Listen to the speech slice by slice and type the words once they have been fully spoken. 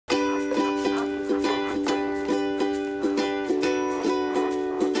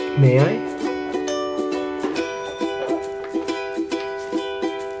May I?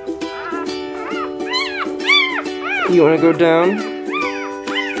 You wanna go down?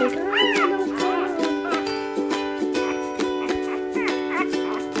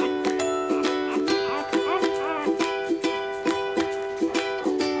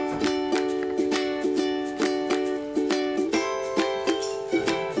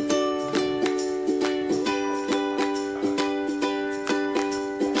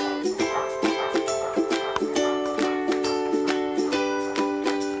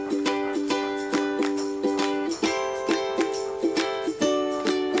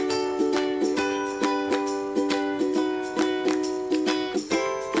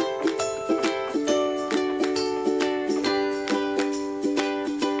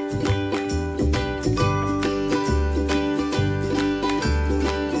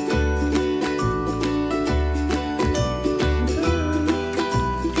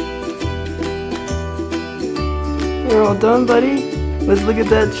 You're all done, buddy? Let's look at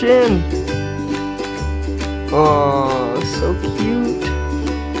that chin. Aw, so cute.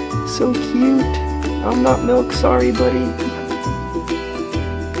 So cute. I'm not milk, sorry, buddy.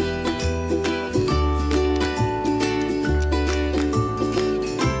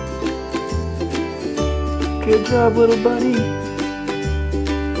 Good job, little buddy.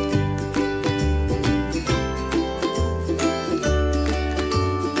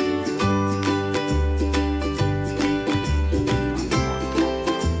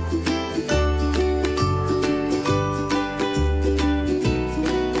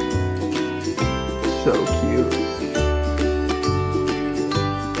 So cute.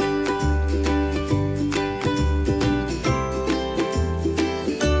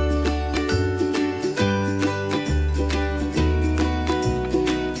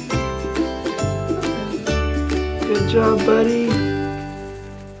 Good job, buddy.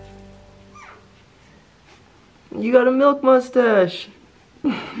 You got a milk mustache.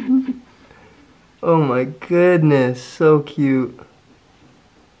 Oh my goodness, so cute.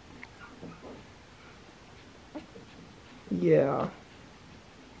 Yeah.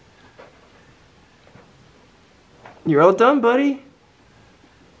 You're all done, buddy.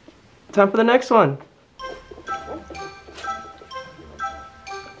 Time for the next one.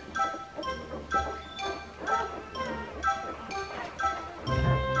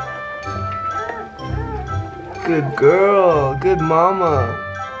 Good girl. Good mama.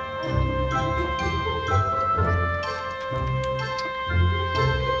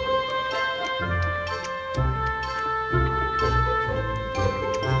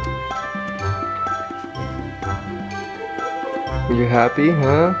 You happy,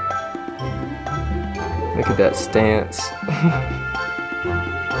 huh? Look at that stance.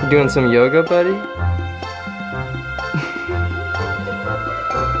 You doing some yoga, buddy?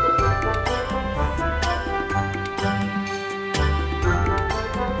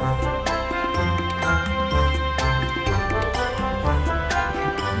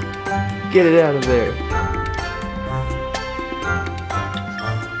 Get it out of there.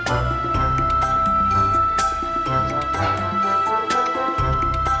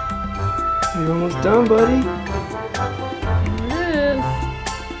 You're almost done, buddy. It is.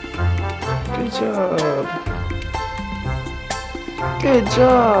 Good job. Good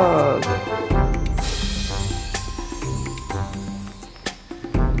job.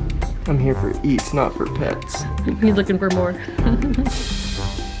 I'm here for eats, not for pets. He's looking for more.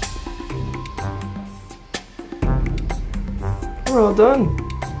 We're all done.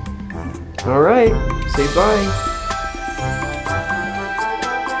 All right, say bye.